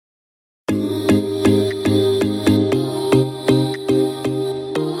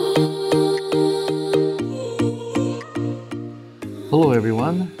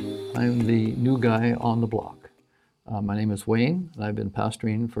guy on the block. My name is Wayne, and I've been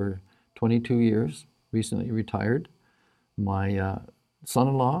pastoring for 22 years, recently retired. My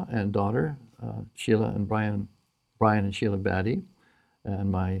son-in-law and daughter, Sheila and Brian and Sheila Batty,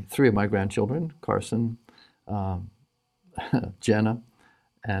 and three of my grandchildren, Carson, Jenna,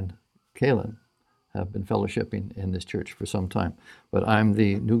 and Kaylin, have been fellowshipping in this church for some time. But I'm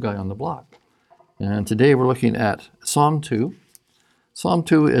the new guy on the block. And today we're looking at Psalm 2. Psalm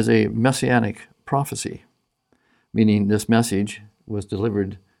 2 is a messianic prophecy, meaning this message was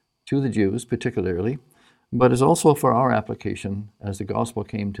delivered to the Jews particularly, but is also for our application as the gospel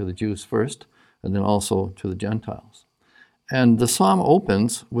came to the Jews first and then also to the Gentiles. And the psalm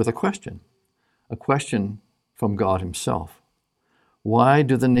opens with a question from God himself. Why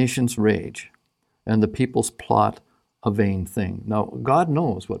do the nations rage and the peoples plot a vain thing? Now, God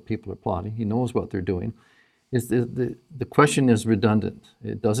knows what people are plotting. He knows what they're doing. The question is redundant.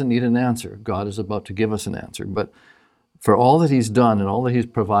 It doesn't need an answer. God is about to give us an answer. But for all that he's done and all that he's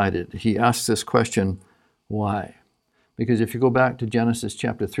provided, he asks this question, why? Because if you go back to Genesis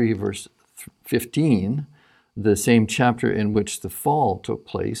chapter 3, verse 15, the same chapter in which the fall took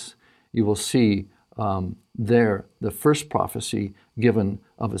place, you will see there the first prophecy given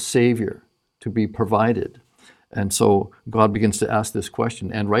of a Savior to be provided. And so God begins to ask this question,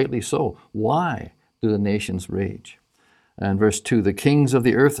 and rightly so. Why do the nations rage? And verse 2, the kings of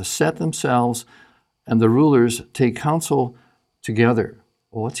the earth set themselves, and the rulers take counsel together.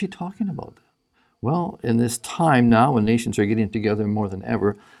 Well, what's he talking about? Well, in this time now, when nations are getting together more than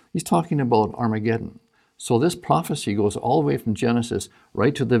ever, he's talking about Armageddon. So this prophecy goes all the way from Genesis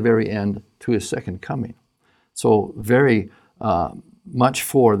right to the very end to his second coming. So very much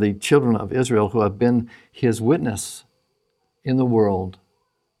for the children of Israel who have been his witness in the world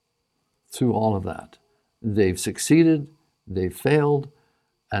through all of that. They've succeeded, they've failed,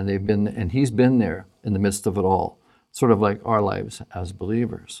 and he's been there in the midst of it all, sort of like our lives as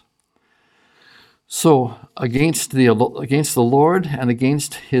believers. So against the Lord and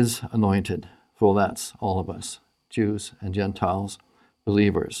against his anointed, well, that's all of us, Jews and Gentiles,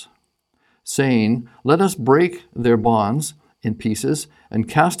 believers, saying, let us break their bonds in pieces and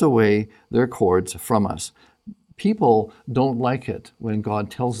cast away their cords from us. People don't like it when God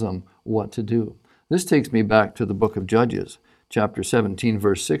tells them what to do. This takes me back to the book of Judges, chapter 17,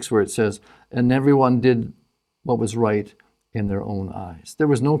 verse 6, where it says, and everyone did what was right in their own eyes. There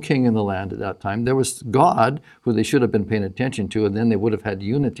was no king in the land at that time. There was God, who they should have been paying attention to, and then they would have had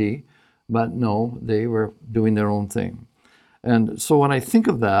unity. But no, they were doing their own thing. And so when I think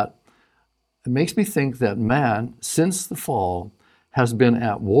of that, it makes me think that man, since the fall, has been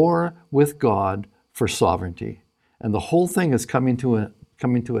at war with God for sovereignty. And the whole thing is coming to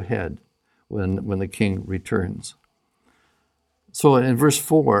a head when the king returns. So in verse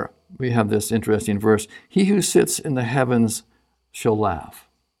 4, we have this interesting verse. He who sits in the heavens shall laugh.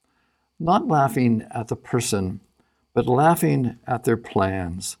 Not laughing at the person, but laughing at their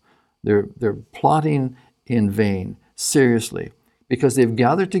plans. They're plotting in vain, seriously, because they've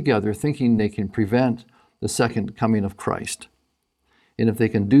gathered together thinking they can prevent the second coming of Christ. And if they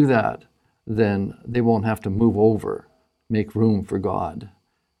can do that, then they won't have to move over, make room for God.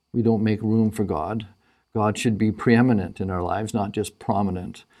 We don't make room for God. God should be preeminent in our lives, not just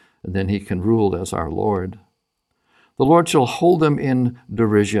prominent. And then he can rule as our Lord. The Lord shall hold them in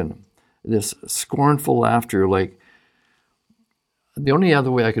derision. This scornful laughter, like, the only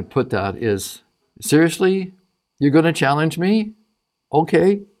other way I could put that is, seriously, you're going to challenge me?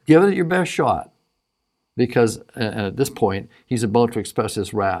 Okay, give it your best shot. Because at this point, he's about to express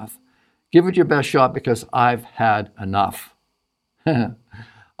his wrath. Give it your best shot because I've had enough.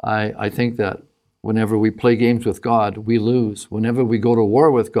 I think that whenever we play games with God, we lose. Whenever we go to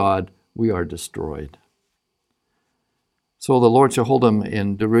war with God, we are destroyed. So the Lord shall hold them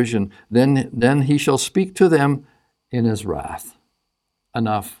in derision. Then he shall speak to them in his wrath.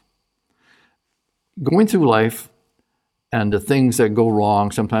 Enough. Going through life and the things that go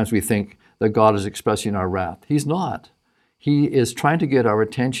wrong, sometimes we think that God is expressing our wrath. He's not. He is trying to get our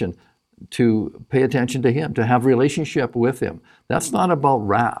attention, to pay attention to him, to have relationship with him. That's not about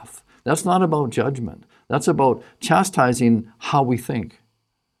wrath. That's not about judgment. That's about chastising how we think.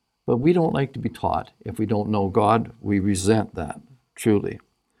 But we don't like to be taught. If we don't know God, we resent that, truly.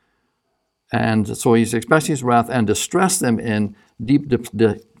 And so he's expressing his wrath and distress them in deep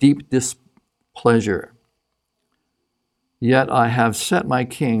displeasure. Yet I have set my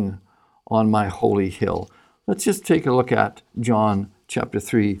king on my holy hill. Let's just take a look at John chapter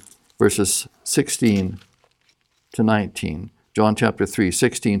 3, verses 16 to 19. John chapter 3,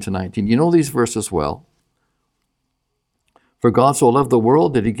 16 to 19. You know these verses well. For God so loved the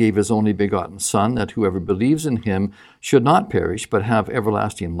world that he gave his only begotten Son, that whoever believes in him should not perish, but have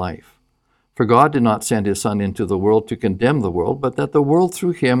everlasting life. For God did not send his Son into the world to condemn the world, but that the world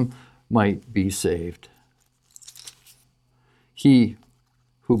through him might be saved. He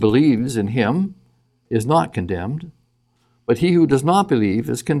who believes in him is not condemned, but he who does not believe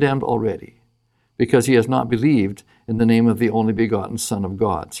is condemned already, because he has not believed in the name of the only begotten Son of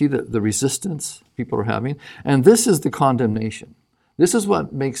God. See the resistance people are having? And this is the condemnation. This is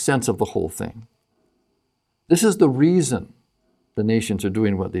what makes sense of the whole thing. This is the reason the nations are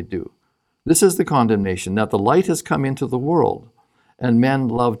doing what they do. This is the condemnation, that the light has come into the world, and men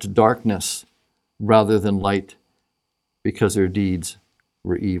loved darkness rather than light because their deeds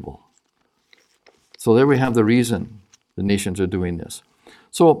were evil. So there we have the reason the nations are doing this.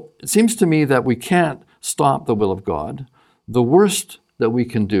 So it seems to me that we can't stop the will of God. The worst that we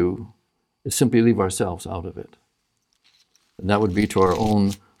can do is simply leave ourselves out of it. And that would be to our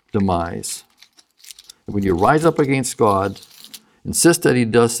own demise. And when you rise up against God, insist that he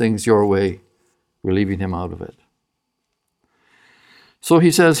does things your way, we're leaving him out of it. So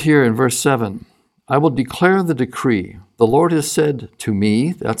he says here in verse 7, I will declare the decree. The Lord has said to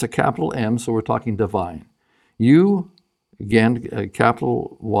me, that's a capital M, so we're talking divine. You, again,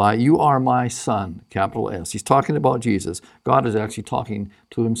 capital Y, you are my son, capital S. He's talking about Jesus. God is actually talking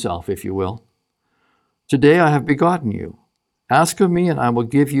to himself, if you will. Today I have begotten you. Ask of me, and I will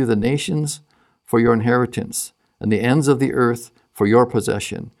give you the nations for your inheritance, and the ends of the earth for your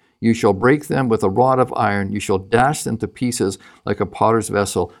possession. You shall break them with a rod of iron. You shall dash them to pieces like a potter's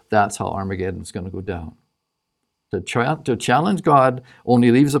vessel. That's how Armageddon is going to go down. To challenge God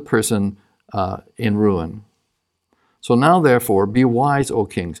only leaves a person in ruin. So now, therefore, be wise, O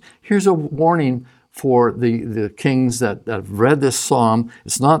kings. Here's a warning for the kings that have read this psalm.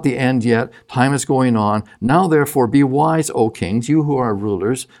 It's not the end yet. Time is going on. Now, therefore, be wise, O kings, you who are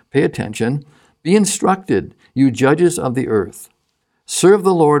rulers. Pay attention. Be instructed, you judges of the earth. Serve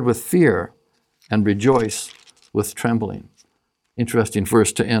the Lord with fear and rejoice with trembling. Interesting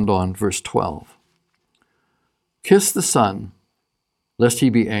verse to end on, verse 12. Kiss the Son, lest he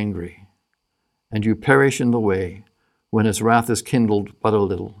be angry, and you perish in the way, when his wrath is kindled but a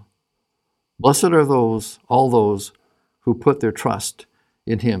little. Blessed are all those who put their trust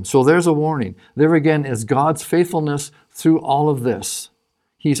in him. So there's a warning. There again is God's faithfulness through all of this.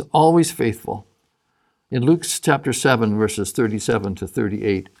 He's always faithful. In Luke chapter 7, verses 37 to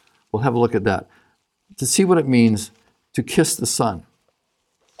 38, we'll have a look at that to see what it means to kiss the Son.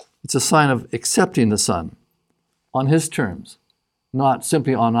 It's a sign of accepting the Son on his terms, not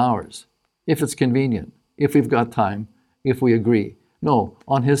simply on ours, if it's convenient, if we've got time, if we agree. No,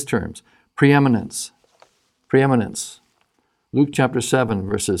 on his terms. Preeminence. Preeminence. Luke chapter 7,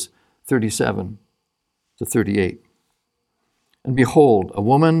 verses 37 to 38. And behold, a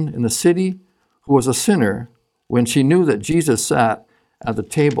woman in the city who was a sinner, when she knew that Jesus sat at the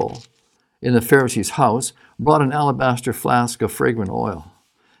table in the Pharisee's house, brought an alabaster flask of fragrant oil,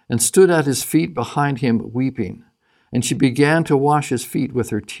 and stood at his feet behind him weeping. And she began to wash his feet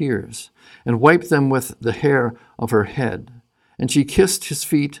with her tears, and wiped them with the hair of her head. And she kissed his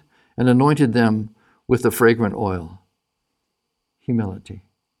feet and anointed them with the fragrant oil. Humility.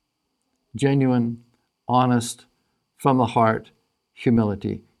 Genuine, honest, from the heart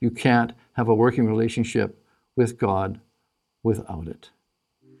humility. You can't have a working relationship with God without it.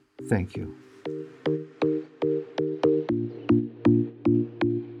 Thank you.